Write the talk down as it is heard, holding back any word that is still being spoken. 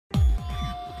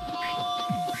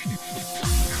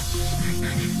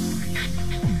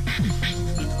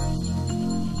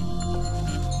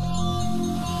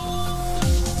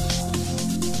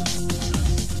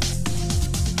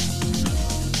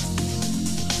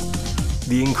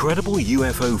The incredible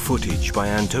UFO footage by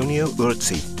Antonio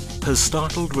Urzi has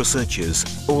startled researchers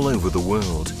all over the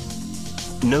world.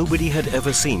 Nobody had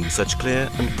ever seen such clear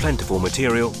and plentiful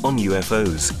material on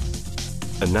UFOs.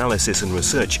 Analysis and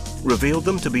research revealed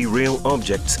them to be real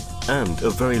objects and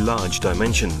of very large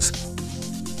dimensions.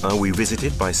 Are we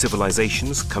visited by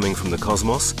civilizations coming from the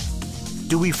cosmos?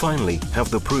 Do we finally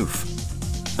have the proof?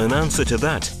 An answer to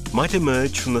that might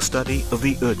emerge from the study of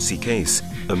the Urzi case,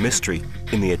 a mystery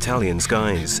in the Italian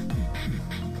skies.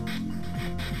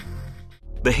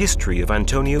 The history of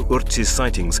Antonio Urzi's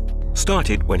sightings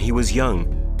started when he was young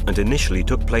and initially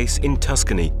took place in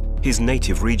Tuscany, his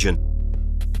native region.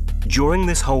 During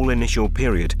this whole initial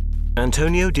period,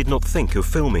 Antonio did not think of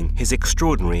filming his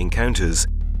extraordinary encounters.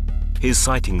 His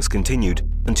sightings continued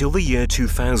until the year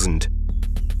 2000.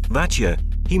 That year,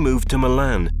 he moved to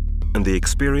Milan, and the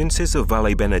experiences of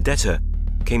Valle Benedetta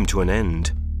came to an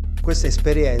end.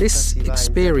 This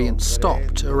experience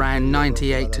stopped around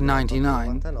 98 to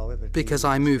 99 because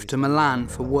I moved to Milan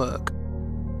for work.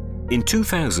 In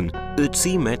 2000,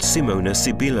 Urzi met Simona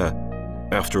Sibilla.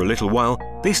 After a little while,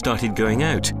 they started going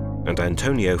out, and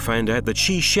Antonio found out that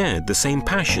she shared the same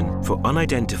passion for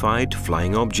unidentified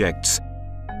flying objects.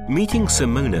 Meeting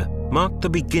Simona marked the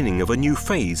beginning of a new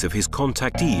phase of his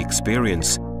contactee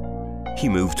experience. He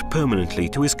moved permanently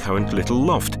to his current little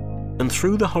loft, and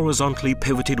through the horizontally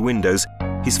pivoted windows,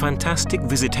 his fantastic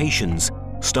visitations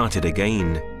started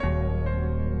again.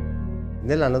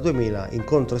 Nell'anno 2000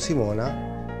 incontro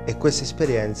Simona e questa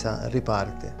esperienza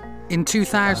riparte. In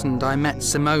 2000, I met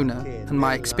Simona, and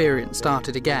my experience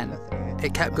started again.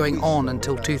 It kept going on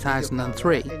until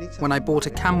 2003, when I bought a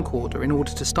camcorder in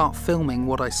order to start filming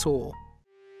what I saw.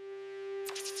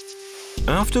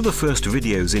 After the first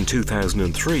videos in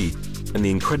 2003 and the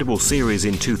incredible series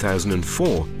in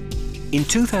 2004, in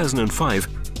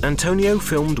 2005, Antonio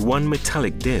filmed one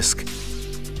metallic disc.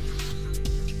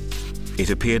 It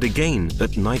appeared again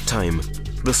at night time.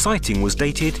 The sighting was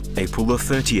dated April the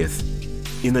 30th.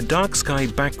 In the dark sky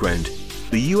background,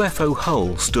 the UFO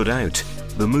hull stood out.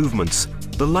 The movements,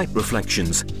 the light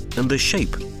reflections, and the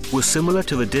shape were similar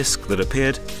to the disc that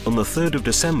appeared on the 3rd of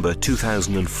December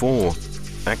 2004.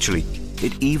 Actually,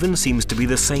 it even seems to be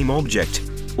the same object,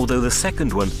 although the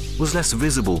second one was less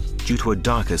visible due to a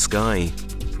darker sky.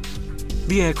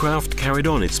 The aircraft carried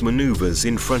on its maneuvers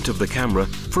in front of the camera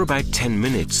for about 10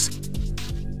 minutes.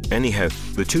 Anyhow,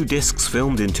 the two discs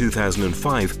filmed in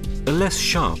 2005 are less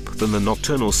sharp than the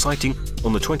nocturnal sighting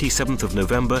on the 27th of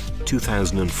November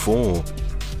 2004.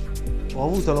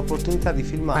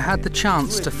 I had the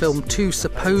chance to film two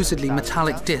supposedly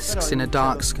metallic discs in a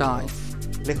dark sky.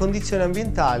 The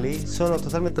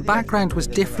background was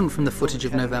different from the footage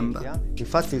of November.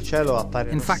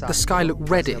 In fact, the sky looked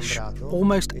reddish,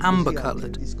 almost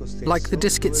amber-coloured, like the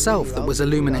disc itself that was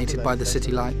illuminated by the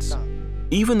city lights.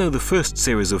 Even though the first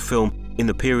series of film in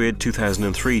the period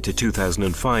 2003 to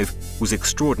 2005 was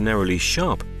extraordinarily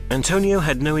sharp, Antonio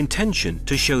had no intention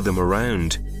to show them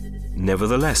around.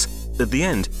 Nevertheless, at the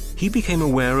end, he became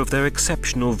aware of their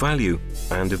exceptional value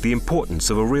and of the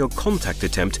importance of a real contact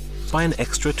attempt by an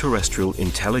extraterrestrial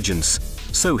intelligence.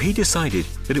 So he decided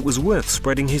that it was worth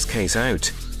spreading his case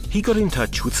out. He got in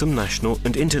touch with some national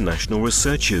and international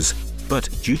researchers, but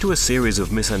due to a series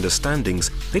of misunderstandings,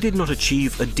 they did not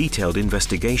achieve a detailed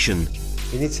investigation.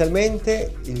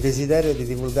 Inizialmente il desiderio di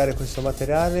divulgare questo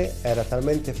materiale era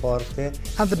talmente forte.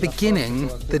 At the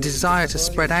beginning, the desire to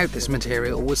spread out this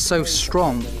material was so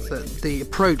strong that the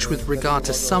approach with regard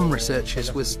to some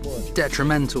researchers was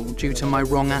detrimental due to my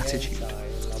wrong attitude.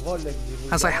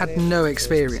 As I had no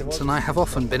experience, and I have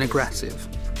often been aggressive.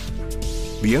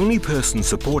 The only person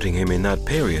supporting him in that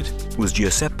period was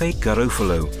Giuseppe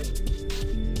Garofalo.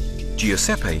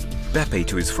 Giuseppe, Beppe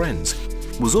to his friends,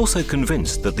 was also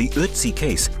convinced that the Urzi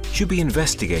case should be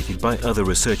investigated by other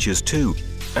researchers too,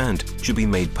 and should be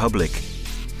made public.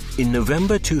 In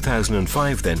November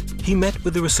 2005 then, he met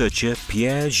with the researcher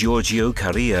Pier Giorgio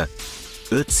Carria.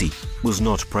 Urzi was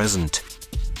not present.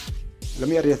 My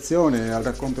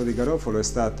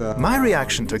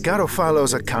reaction to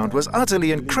Garofalo's account was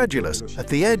utterly incredulous, at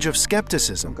the edge of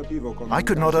skepticism. I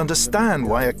could not understand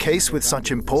why a case with such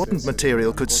important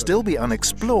material could still be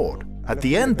unexplored. At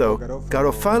the end, though,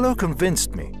 Garofalo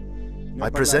convinced me. I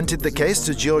presented the case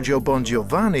to Giorgio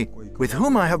Bongiovanni, with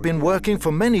whom I have been working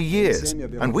for many years,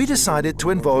 and we decided to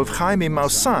involve Jaime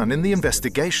Maussan in the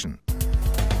investigation.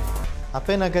 As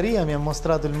soon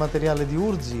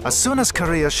as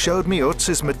Carria showed me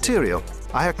Urzi's material,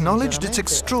 I acknowledged its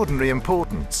extraordinary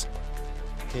importance.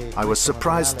 I was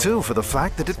surprised too for the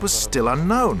fact that it was still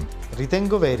unknown.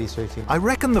 I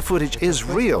reckon the footage is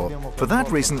real. For that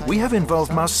reason, we have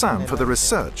involved Maussan for the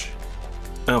research.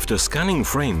 After scanning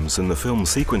frames and the film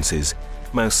sequences,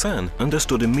 Maussan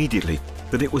understood immediately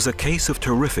that it was a case of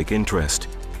terrific interest.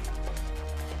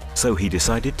 So he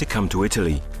decided to come to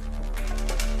Italy.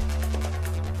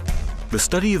 The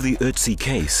study of the Urzi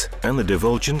case and the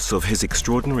divulgence of his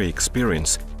extraordinary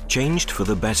experience changed for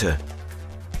the better.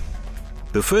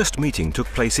 The first meeting took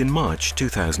place in March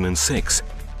 2006.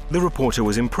 The reporter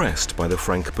was impressed by the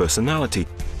frank personality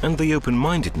and the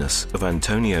open-mindedness of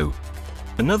Antonio.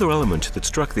 Another element that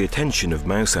struck the attention of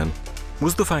Maussan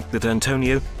was the fact that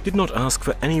Antonio did not ask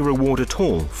for any reward at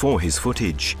all for his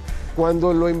footage.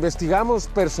 Cuando lo investigamos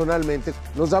personalmente,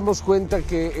 nos damos cuenta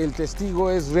que el testigo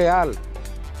es real.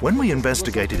 When we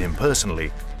investigated him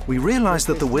personally, we realized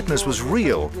that the witness was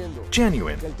real,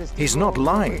 genuine. He's not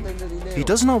lying. He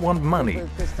does not want money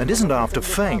and isn't after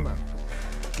fame.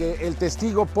 El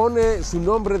testigo pone su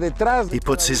nombre detrás. He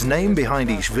puts his name behind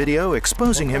each video,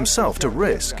 exposing himself to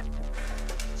risk.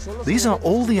 These are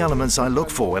all the elements I look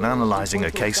for when analyzing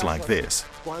a case like this.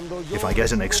 If I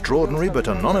get an extraordinary but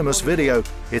anonymous video,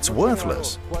 it's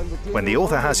worthless. When the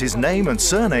author has his name and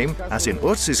surname, as in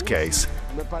Urzi's case,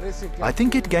 I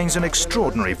think it gains an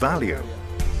extraordinary value.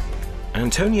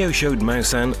 Antonio showed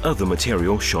Maussan other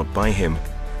material shot by him.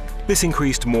 This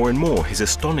increased more and more his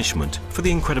astonishment for the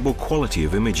incredible quality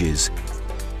of images.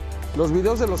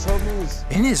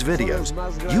 In his videos,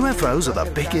 UFOs are the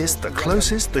biggest, the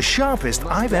closest, the sharpest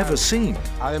I've ever seen.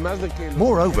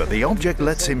 Moreover, the object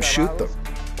lets him shoot them,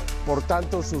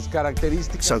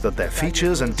 so that their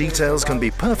features and details can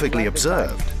be perfectly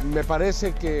observed.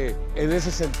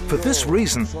 For this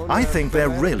reason, I think they're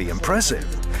really impressive.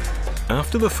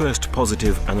 After the first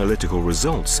positive analytical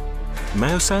results,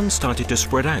 Maussan started to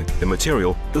spread out the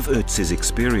material of Urzi's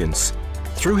experience.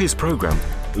 Through his program,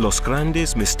 Los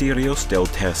Grandes Misterios del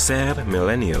Tercer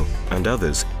Milenio and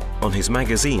others, on his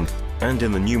magazine and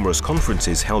in the numerous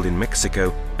conferences held in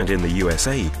Mexico and in the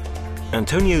USA,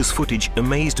 Antonio's footage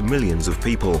amazed millions of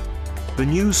people. The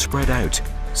news spread out,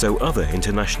 so other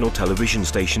international television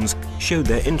stations showed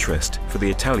their interest for the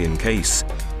Italian case.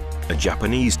 A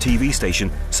Japanese TV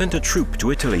station sent a troop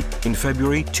to Italy in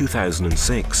February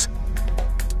 2006.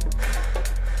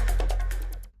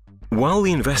 While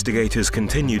the investigators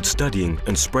continued studying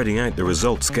and spreading out the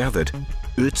results gathered,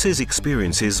 Urzi's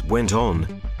experiences went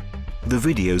on. The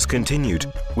videos continued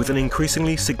with an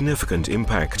increasingly significant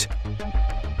impact.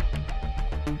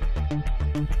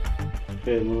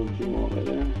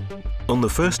 On the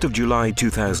 1st of July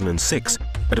 2006,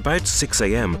 at about 6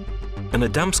 AM, an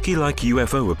Adamski-like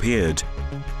UFO appeared.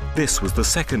 This was the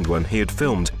second one he had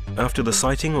filmed after the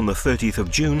sighting on the 30th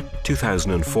of June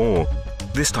 2004.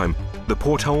 This time, the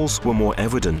portholes were more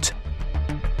evident.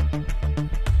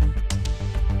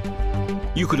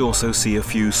 You could also see a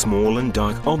few small and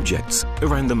dark objects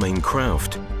around the main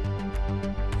craft.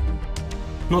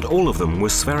 Not all of them were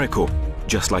spherical,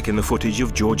 just like in the footage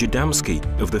of George Adamski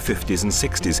of the 50s and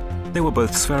 60s. They were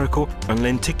both spherical and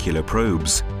lenticular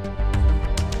probes.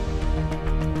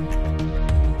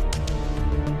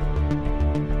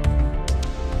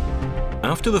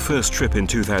 After the first trip in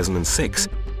 2006,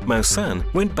 Maussan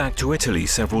went back to Italy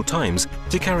several times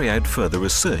to carry out further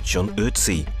research on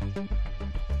Urzi.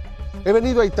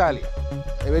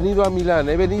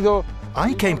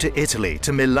 I came to Italy,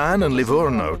 to Milan and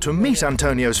Livorno, to meet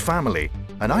Antonio's family,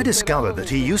 and I discovered that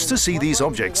he used to see these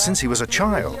objects since he was a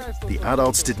child. The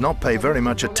adults did not pay very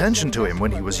much attention to him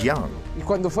when he was young.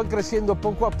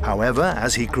 However,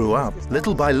 as he grew up,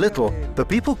 little by little, the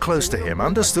people close to him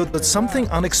understood that something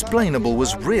unexplainable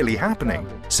was really happening.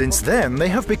 Since then, they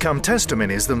have become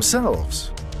testimonies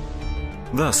themselves.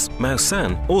 Thus,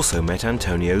 Maussan also met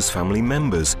Antonio's family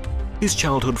members, his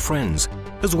childhood friends,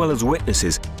 as well as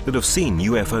witnesses that have seen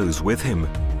UFOs with him.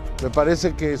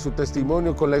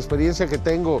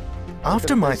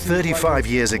 After my 35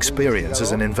 years' experience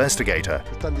as an investigator,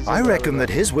 I reckon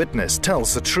that his witness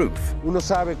tells the truth.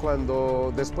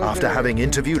 After having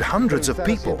interviewed hundreds of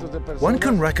people, one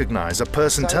can recognize a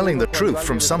person telling the truth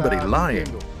from somebody lying.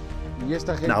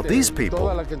 Now these people,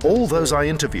 all those I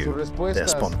interviewed, they're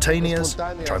spontaneous,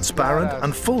 transparent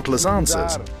and faultless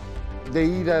answers.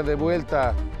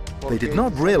 They did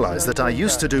not realize that I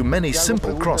used to do many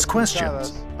simple cross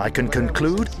questions. I can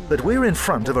conclude that we're in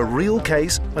front of a real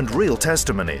case and real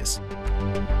testimonies.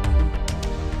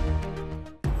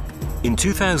 In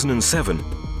 2007,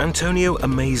 Antonio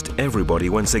amazed everybody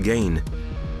once again.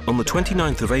 On the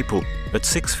 29th of April at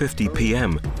 6:50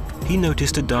 p.m, he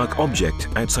noticed a dark object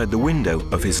outside the window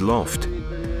of his loft.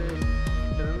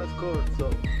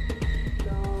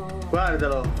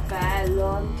 Guardalo. Bello,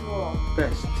 Anto.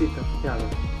 Zitta, piano.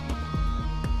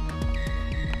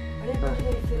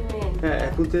 Guarda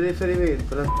il punto di riferimento. Punti di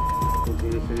riferimento. Punti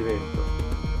di riferimento.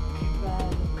 Che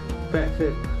bello.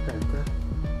 Ferma,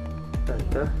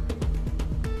 aspetta.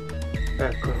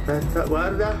 Ecco, aspetta,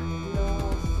 guarda.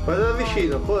 No. Guarda da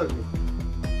vicino, corri.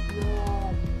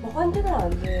 No. Ma quanto è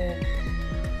grande?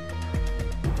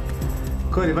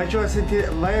 Corri, vai giù a sentire,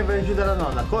 vai giù dalla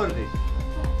nonna, corri.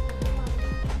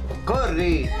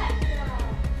 Corri.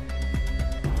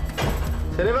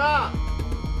 Se ne va.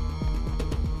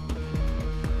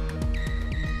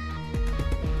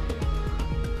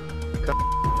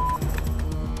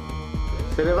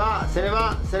 Se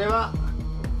ne va.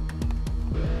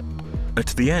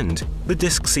 At the end, the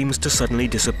disc seems to suddenly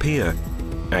disappear.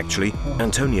 Actually,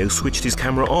 Antonio switched his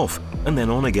camera off and then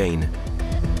on again.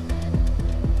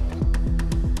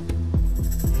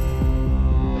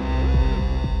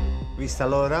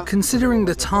 Considering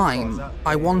the time,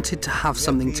 I wanted to have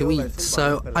something to eat,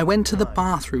 so I went to the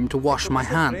bathroom to wash my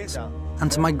hands.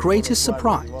 And to my greatest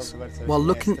surprise, while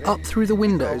looking up through the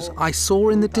windows, I saw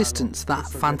in the distance that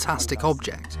fantastic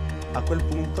object.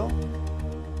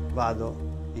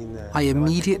 I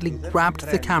immediately grabbed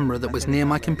the camera that was near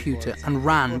my computer and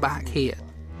ran back here.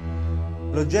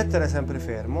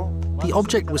 The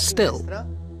object was still,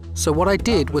 so what I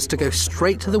did was to go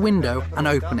straight to the window and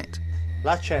open it.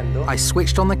 I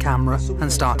switched on the camera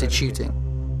and started shooting.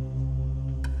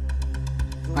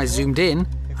 I zoomed in,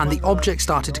 and the object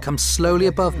started to come slowly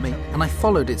above me, and I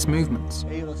followed its movements.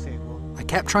 I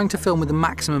kept trying to film with the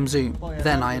maximum zoom,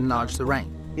 then I enlarged the range.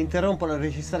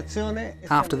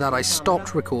 After that, I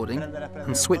stopped recording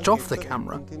and switched off the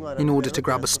camera in order to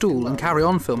grab a stool and carry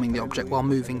on filming the object while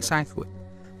moving southward.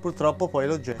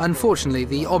 Unfortunately,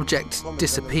 the object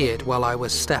disappeared while I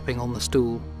was stepping on the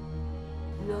stool.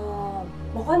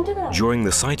 During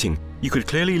the sighting, you could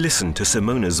clearly listen to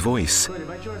Simona's voice.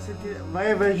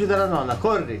 Vai giù dalla nonna,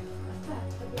 corri.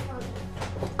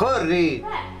 Corri!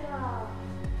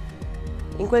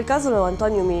 In quel caso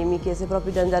Antonio mi chiese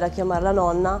proprio di andare a chiamare la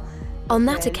nonna. On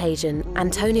that occasion,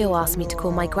 Antonio asked me to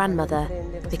call my grandmother,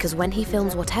 because when he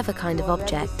films whatever kind of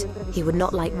object, he would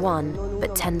not like one,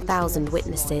 but 10,000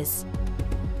 witnesses.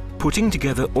 Putting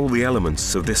together all the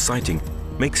elements of this sighting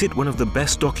makes it one of the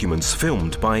best documents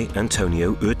filmed by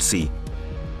Antonio Urzi.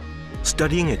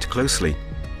 Studying it closely,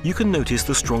 you can notice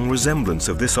the strong resemblance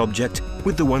of this object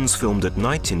with the ones filmed at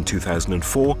night in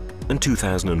 2004 and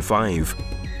 2005.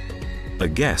 A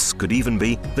guess could even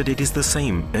be that it is the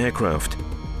same aircraft,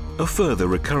 a further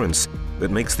recurrence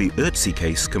that makes the Urzi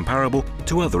case comparable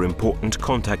to other important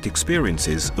contact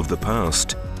experiences of the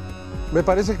past. Me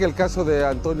parece que el caso de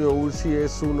Antonio Urzi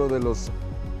es uno de los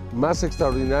más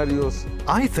extraordinarios.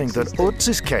 I think that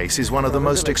Urzi's case is one of the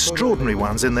most extraordinary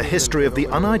ones in the history of the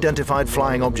unidentified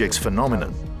flying objects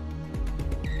phenomenon.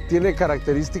 Tiene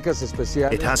características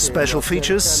especiales. It has special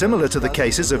features similar to the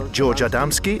cases of George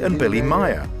Adamski and Billy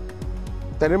Meyer.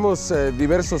 Tenemos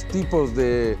diversos tipos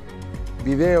de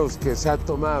videos que se ha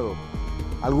tomado.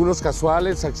 Algunos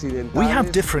casuales, accidentales. We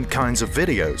have different kinds of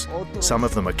videos. Some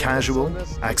of them are casual,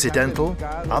 accidental.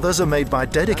 Others are made by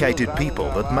dedicated people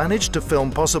that managed to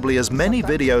film possibly as many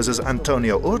videos as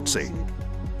Antonio Urzi.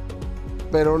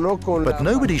 But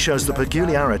nobody shows the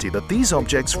peculiarity that these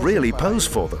objects really pose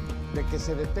for them.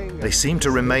 They seem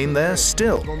to remain there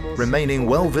still, remaining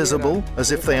well visible,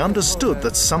 as if they understood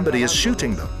that somebody is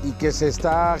shooting them. This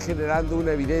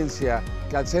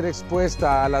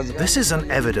is an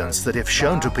evidence that if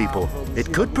shown to people,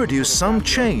 it could produce some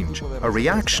change, a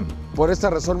reaction.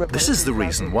 This is the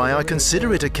reason why I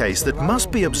consider it a case that must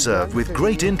be observed with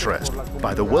great interest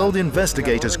by the world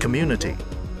investigators community.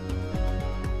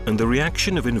 And the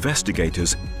reaction of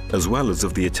investigators, as well as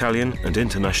of the Italian and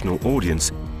international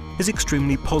audience, is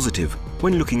extremely positive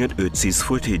when looking at Urzi's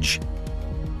footage.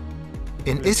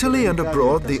 In Italy and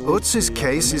abroad, the Urzi's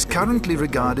case is currently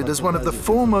regarded as one of the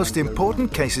 4 most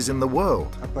important cases in the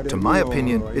world. To my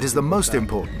opinion, it is the most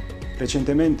important. At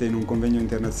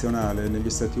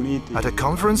a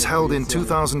conference held in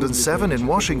 2007 in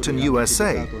Washington,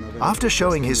 USA, after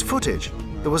showing his footage,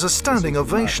 there was a standing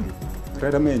ovation.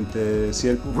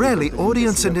 Rarely,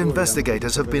 audience and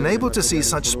investigators have been able to see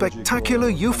such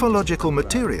spectacular ufological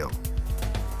material.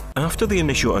 After the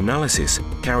initial analysis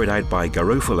carried out by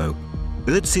Garofalo,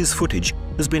 Urzi's footage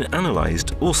has been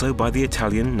analyzed also by the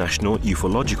Italian National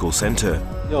Ufological Center.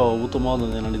 Io ho avuto modo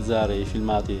di analizzare I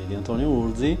filmati di Antonio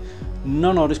Urzi,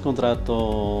 non ho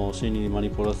riscontrato segni di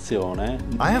manipolazione.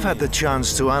 I have had the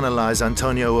chance to analyze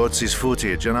Antonio Urzi's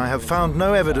footage and I have found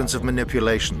no evidence of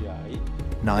manipulation.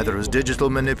 Neither as digital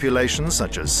manipulation,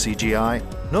 such as CGI,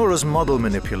 nor as model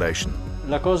manipulation.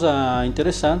 La cosa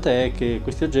interessante è che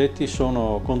questi oggetti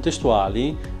sono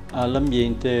contestuali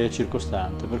all'ambiente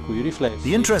circostante, per cui i riflessi.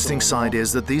 The interesting side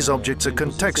is that these objects are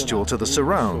contextual to the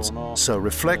surrounds, so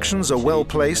reflections are well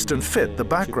placed and fit the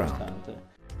background.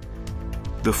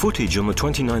 The footage on the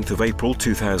 29th of April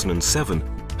 2007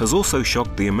 has also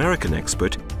shocked the American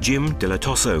expert Jim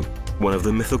Delatosso, one of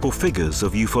the mythical figures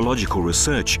of ufological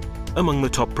research, among the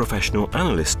top professional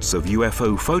analysts of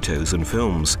UFO photos and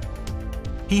films.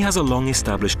 He has a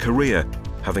long-established career,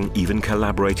 having even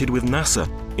collaborated with NASA,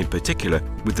 in particular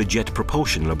with the Jet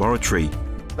Propulsion Laboratory.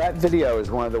 That video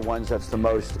is one of the ones that's the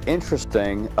most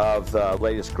interesting of the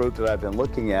latest group that I've been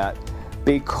looking at,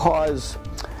 because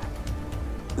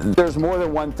there's more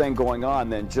than one thing going on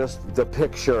than just the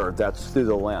picture that's through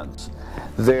the lens.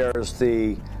 There's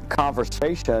the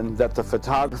conversation that the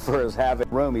photographer is having in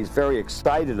the room. He's very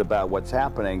excited about what's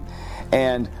happening.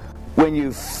 And when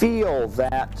you feel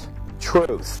that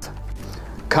truth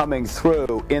coming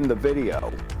through in the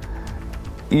video,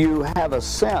 you have a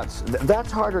sense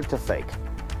that's harder to fake.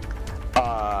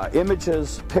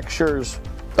 Images, pictures,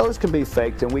 those can be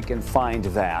faked and we can find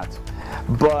that.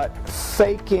 But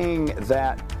faking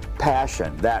that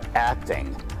passion, that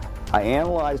acting, I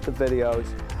analyzed the videos,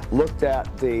 looked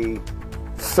at the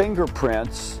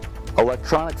fingerprints,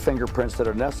 electronic fingerprints that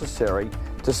are necessary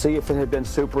to see if it had been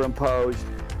superimposed.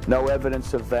 No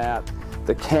evidence of that.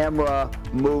 The camera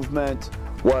movement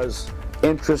was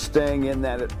interesting in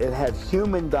that it had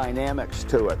human dynamics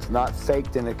to it, not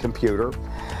faked in a computer.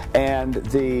 And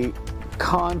the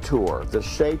contour, the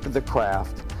shape of the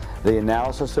craft, the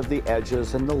analysis of the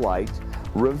edges and the light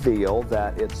reveal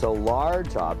that it's a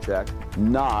large object,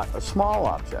 not a small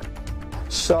object.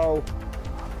 So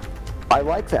I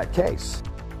like that case.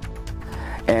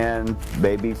 And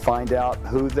maybe find out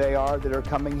who they are that are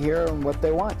coming here and what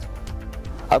they want.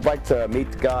 I'd like to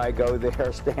meet the guy, go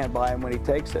there, stand by him when he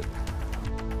takes it.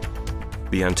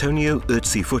 The Antonio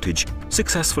Urzi footage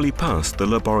successfully passed the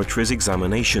laboratory's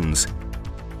examinations.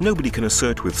 Nobody can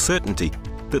assert with certainty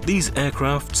that these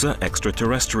aircrafts are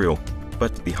extraterrestrial,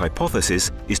 but the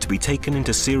hypothesis is to be taken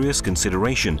into serious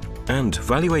consideration, and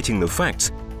valuating the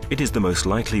facts, it is the most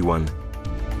likely one.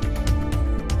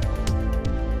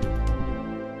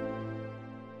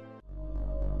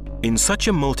 In such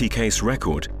a multi-case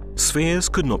record, spheres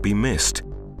could not be missed.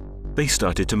 They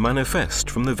started to manifest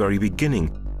from the very beginning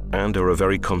and are a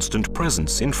very constant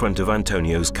presence in front of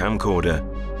Antonio's camcorder.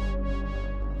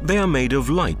 They are made of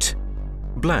light,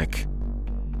 black,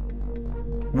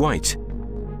 white,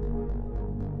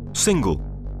 single,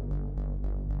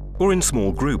 or in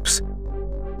small groups.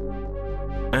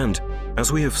 And,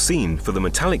 as we have seen for the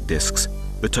metallic discs,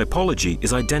 the typology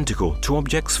is identical to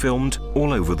objects filmed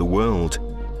all over the world.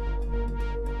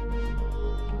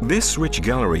 This rich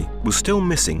gallery was still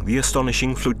missing the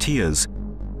astonishing flotillas,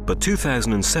 but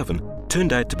 2007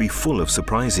 turned out to be full of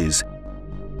surprises.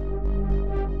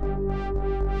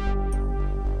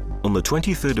 On the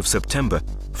 23rd of September,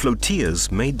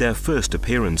 flotillas made their first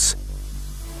appearance.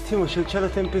 Simo, c'è il cielo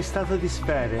tempestato di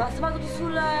sfere.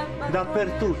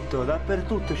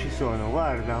 Dappertutto ci sono,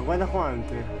 guarda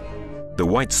quante. The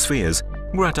white spheres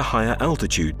were at a higher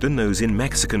altitude than those in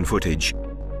Mexican footage.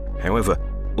 However,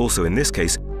 also in this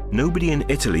case, nobody in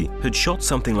Italy had shot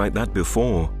something like that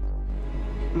before.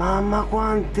 Mamma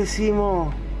quante,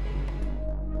 Simo!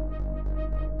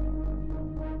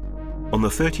 On the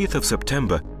 30th of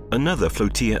September, another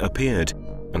flotilla appeared,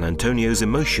 and Antonio's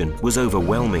emotion was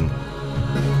overwhelming.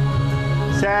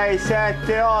 6, 7,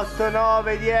 8, 9,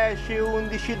 10,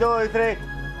 11, 12, 3.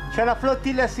 C'è una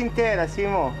flottilla intera,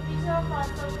 Simo.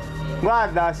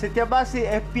 Guarda, se ti abbassi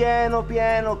è pieno.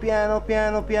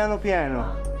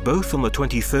 Both on the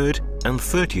 23rd and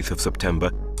 30th of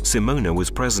September, Simona was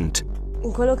present.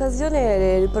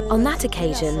 On that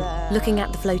occasion, looking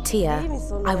at the flotilla,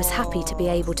 I was happy to be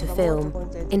able to film.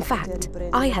 In fact,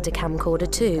 I had a camcorder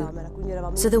too.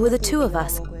 So there were the two of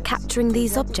us capturing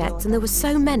these objects, and there were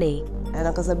so many.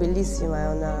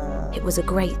 It was a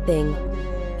great thing.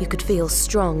 You could feel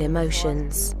strong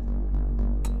emotions.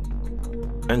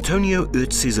 Antonio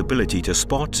Urzi's ability to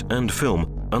spot and film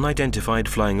unidentified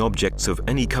flying objects of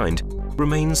any kind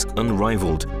remains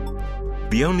unrivaled.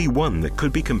 The only one that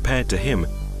could be compared to him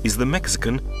is the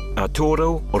Mexican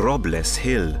Arturo Robles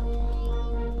Hill.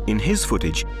 In his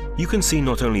footage, you can see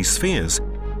not only spheres,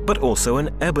 but also an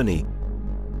ebony,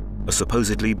 a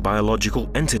supposedly biological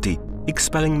entity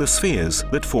expelling the spheres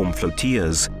that form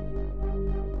flotillas.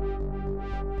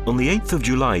 On the 8th of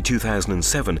July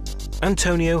 2007,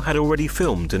 Antonio had already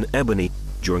filmed an ebony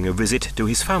during a visit to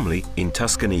his family in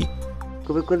Tuscany.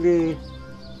 Come quelle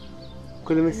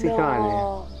messicane.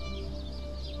 No.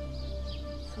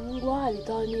 Sono uguali,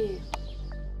 Tony.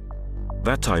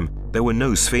 That time, there were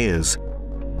no spheres.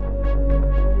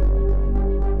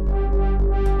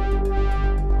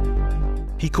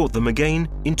 He caught them again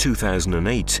in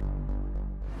 2008.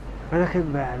 Guarda che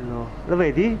bello, lo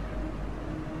vedi?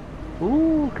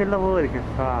 Che lavori che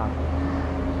fa!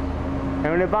 È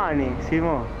un ebony,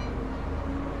 Simo.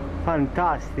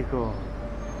 Fantastico.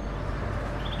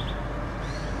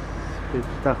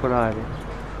 Spettacolare.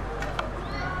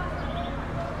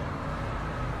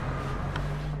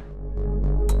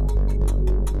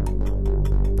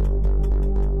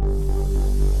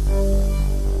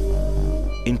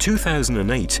 In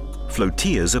 2008,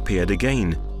 flotillas appeared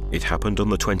again. It happened on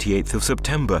the 28th of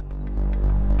September.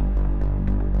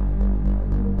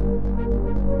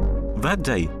 That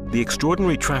day, the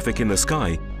extraordinary traffic in the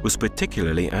sky was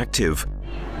particularly active.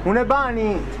 Un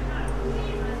ebony!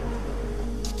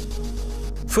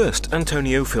 First,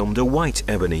 Antonio filmed a white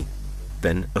ebony,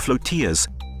 then a flotillas,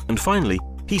 and finally,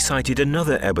 he sighted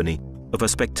another ebony of a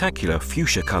spectacular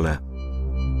fuchsia color.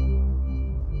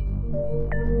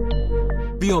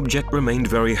 The object remained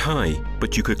very high,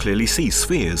 but you could clearly see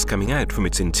spheres coming out from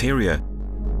its interior.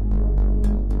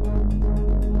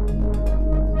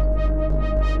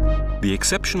 The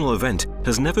exceptional event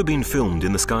has never been filmed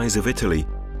in the skies of Italy,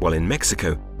 while in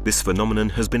Mexico, this phenomenon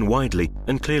has been widely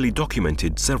and clearly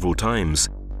documented several times.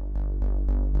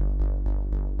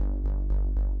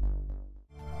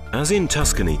 As in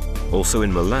Tuscany, also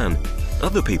in Milan,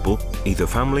 other people, either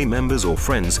family members or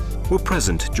friends, were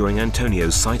present during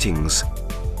Antonio's sightings.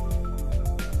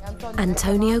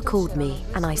 Antonio called me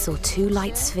and I saw two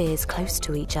light spheres close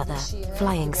to each other,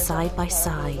 flying side by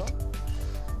side.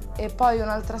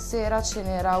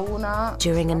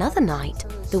 During another night,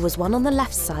 there was one on the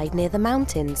left side near the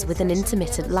mountains with an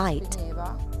intermittent light.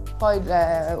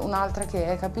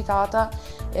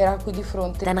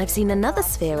 Then I've seen another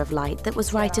sphere of light that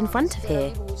was right in front of here,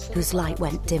 whose light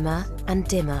went dimmer and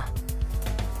dimmer.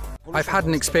 I've had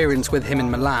an experience with him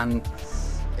in Milan.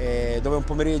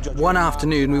 One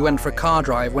afternoon we went for a car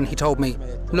drive when he told me,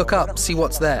 "Look up, see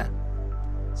what's there."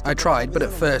 I tried, but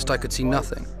at first I could see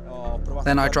nothing.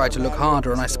 Then I tried to look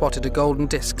harder and I spotted a golden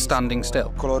disc standing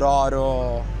still.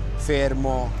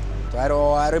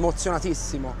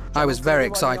 I was very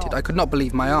excited. I could not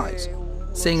believe my eyes,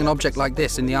 seeing an object like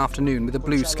this in the afternoon with a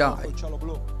blue sky.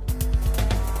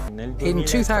 In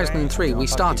 2003 we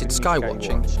started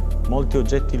skywatching.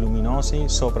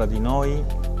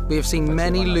 We have seen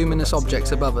many luminous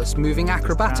objects above us moving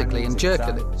acrobatically and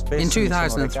jerkily. In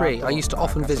 2003, I used to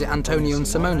often visit Antonio and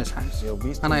Simona's house,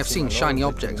 and I have seen shiny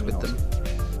objects with them.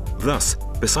 Thus,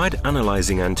 beside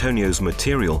analyzing Antonio's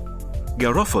material,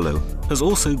 Garofalo has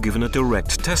also given a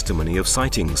direct testimony of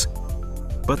sightings.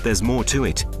 But there's more to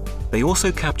it. They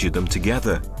also captured them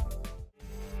together.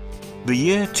 The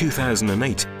year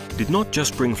 2008 did not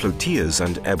just bring flotillas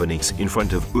and ebonies in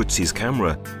front of Urzi's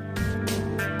camera.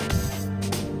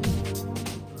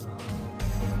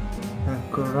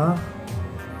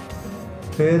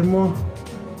 Fermo.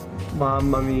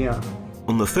 Mamma mia.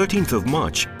 On the 13th of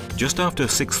March, just after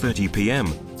 6:30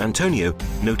 p.m., Antonio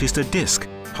noticed a disc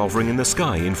hovering in the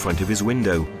sky in front of his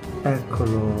window.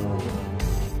 Eccolo.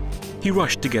 He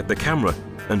rushed to get the camera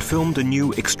and filmed a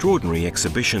new extraordinary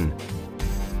exhibition.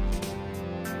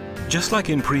 Just like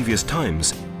in previous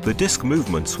times, the disc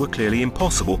movements were clearly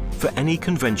impossible for any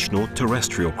conventional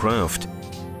terrestrial craft.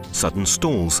 Sudden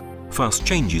stalls, fast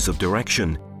changes of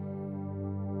direction.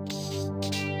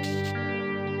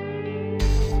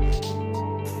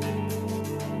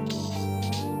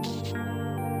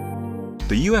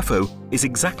 The UFO is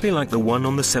exactly like the one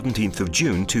on the 17th of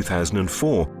June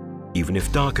 2004, even if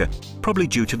darker, probably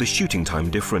due to the shooting time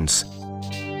difference.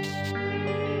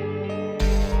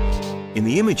 In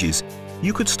the images,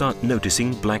 you could start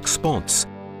noticing black spots.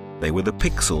 They were the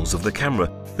pixels of the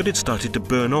camera that had started to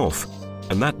burn off,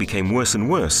 and that became worse and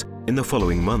worse in the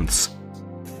following months.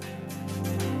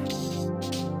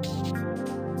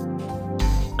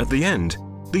 At the end,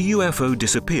 the UFO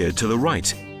disappeared to the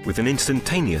right with an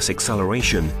instantaneous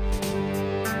acceleration.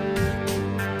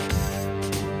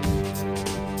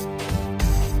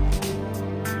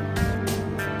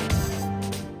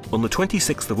 On the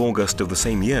 26th of August of the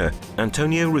same year,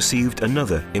 Antonio received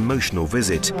another emotional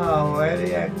visit. Oh,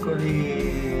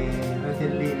 eccoli,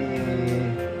 fratellini.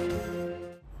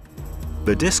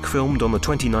 The disc filmed on the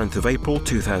 29th of April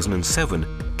 2007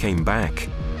 came back.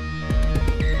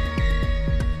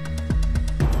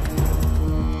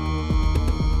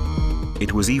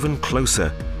 It was even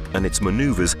closer, and its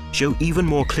maneuvers show even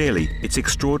more clearly its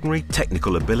extraordinary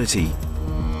technical ability.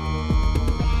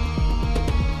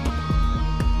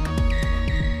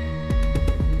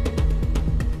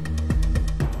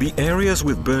 The areas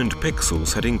with burned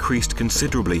pixels had increased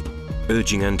considerably,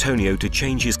 urging Antonio to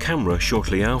change his camera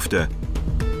shortly after.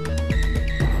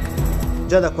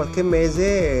 The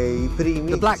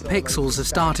black pixels have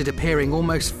started appearing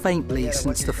almost faintly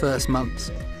since the first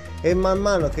months. And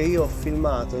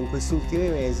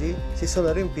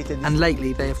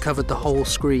lately they have covered the whole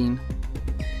screen.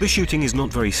 The shooting is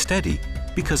not very steady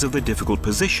because of the difficult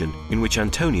position in which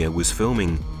Antonio was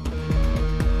filming.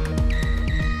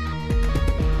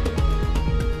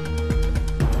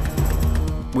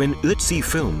 When Urzi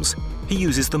films, he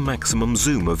uses the maximum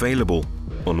zoom available.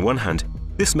 On one hand,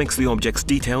 this makes the object's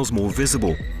details more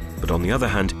visible, but on the other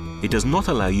hand, it does not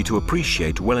allow you to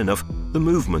appreciate well enough the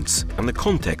movements and the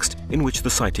context in which the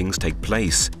sightings take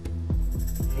place.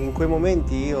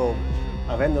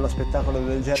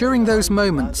 During those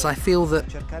moments, I feel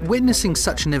that, witnessing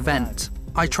such an event,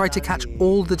 I try to catch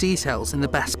all the details in the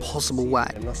best possible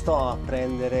way.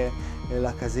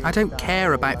 I don't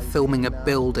care about filming a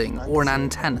building or an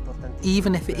antenna,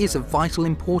 even if it is of vital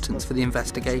importance for the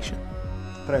investigation.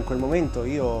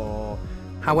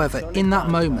 However, in that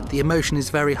moment, the emotion is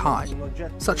very high.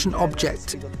 Such an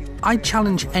object, I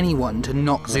challenge anyone to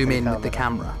not zoom in with the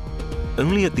camera.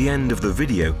 Only at the end of the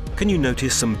video can you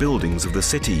notice some buildings of the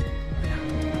city.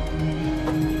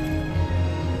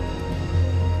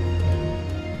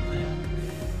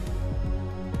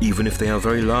 Even if they are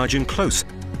very large and close,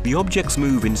 the objects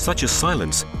move in such a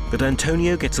silence that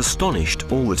Antonio gets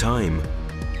astonished all the time.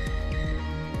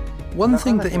 One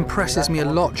thing that impresses me a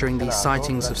lot during these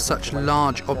sightings of such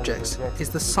large objects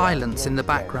is the silence in the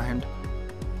background.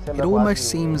 It almost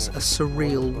seems a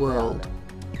surreal world.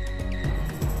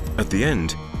 At the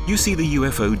end, you see the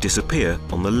UFO disappear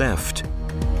on the left.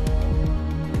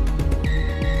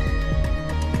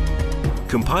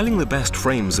 Compiling the best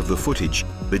frames of the footage,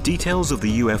 the details of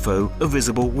the UFO are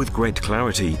visible with great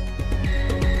clarity.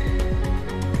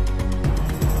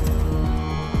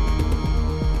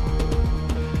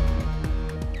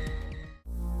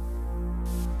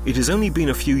 It has only been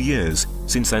a few years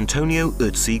since Antonio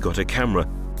Urzi got a camera,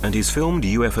 and his filmed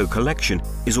UFO collection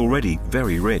is already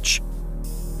very rich.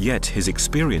 Yet his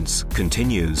experience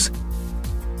continues.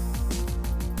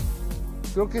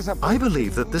 I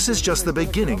believe that this is just the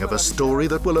beginning of a story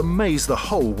that will amaze the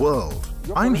whole world.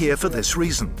 I'm here for this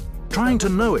reason, trying to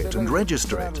know it and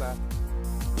register it.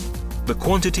 The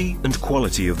quantity and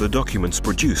quality of the documents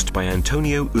produced by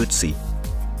Antonio Urzi,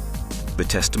 the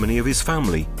testimony of his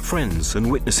family, friends and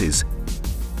witnesses,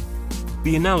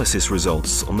 the analysis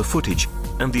results on the footage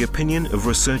and the opinion of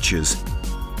researchers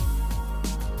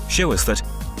show us that,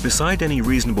 beside any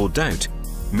reasonable doubt,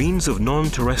 means of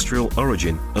non-terrestrial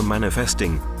origin are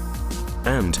manifesting,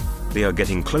 and they are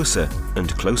getting closer and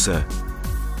closer.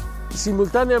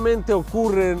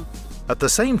 At the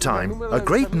same time, a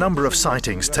great number of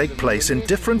sightings take place in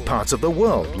different parts of the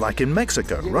world, like in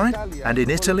Mexico, right? And in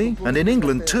Italy, and in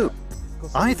England too.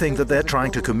 I think that they're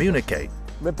trying to communicate.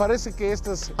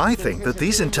 I think that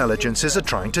these intelligences are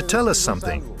trying to tell us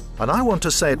something, and I want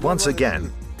to say it once again.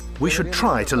 We should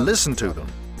try to listen to them.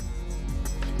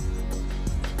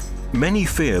 Many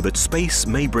fear that space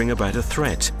may bring about a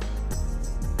threat,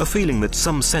 a feeling that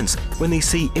some sense when they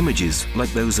see images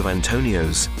like those of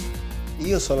Antonio's.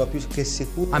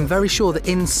 I'm very sure that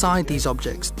inside these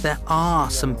objects there are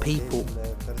some people,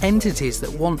 entities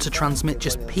that want to transmit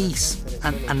just peace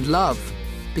and love,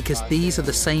 because these are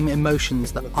the same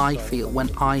emotions that I feel when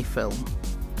I film.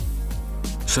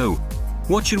 So,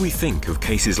 what should we think of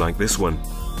cases like this one?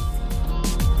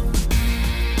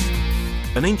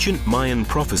 An ancient Mayan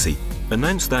prophecy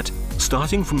announced that,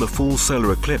 starting from the full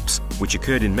solar eclipse, which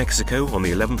occurred in Mexico on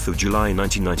the 11th of July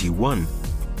 1991,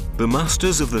 the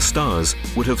masters of the stars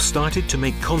would have started to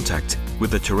make contact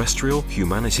with the terrestrial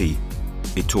humanity.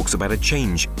 It talks about a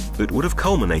change that would have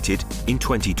culminated in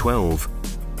 2012.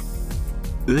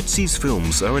 Urzi's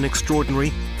films are an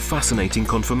extraordinary, fascinating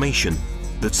confirmation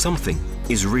that something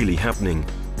is really happening.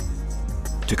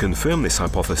 To confirm this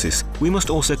hypothesis, we must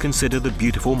also consider the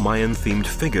beautiful Mayan-themed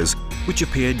figures which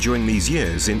appeared during these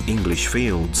years in English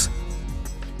fields.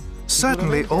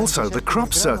 Certainly also the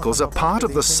crop circles are part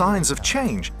of the signs of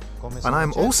change, and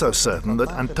I'm also certain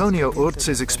that Antonio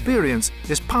Urzi's experience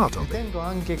is part of it.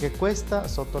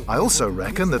 I also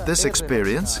reckon that this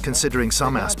experience, considering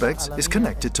some aspects, is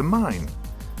connected to mine.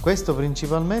 This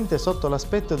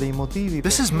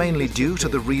is mainly due to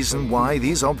the reason why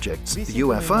these objects, the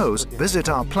UFOs, visit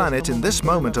our planet in this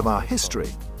moment of our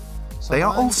history. They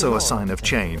are also a sign of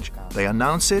change. They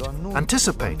announce it,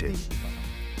 anticipate it.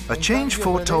 A change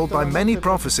foretold by many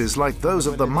prophecies like those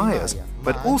of the Mayas,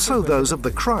 but also those of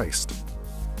the Christ.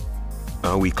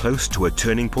 Are we close to a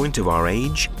turning point of our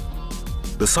age?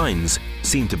 The signs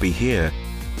seem to be here.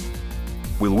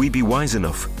 Will we be wise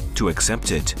enough to accept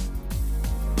it?